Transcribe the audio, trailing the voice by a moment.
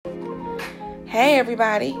Hey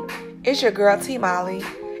everybody, it's your girl T Molly,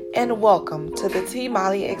 and welcome to the T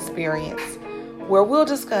Molly Experience, where we'll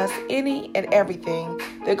discuss any and everything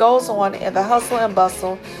that goes on in the hustle and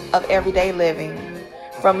bustle of everyday living,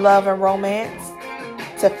 from love and romance,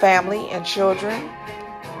 to family and children,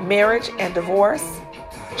 marriage and divorce,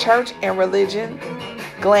 church and religion,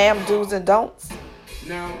 glam do's and don'ts,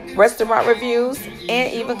 restaurant reviews,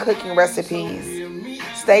 and even cooking recipes.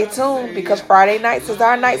 Stay tuned because Friday nights is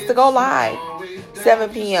our nights to go live,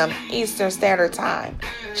 7 p.m. Eastern Standard Time.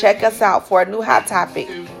 Check us out for a new hot topic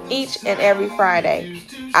each and every Friday.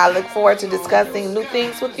 I look forward to discussing new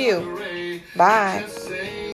things with you. Bye.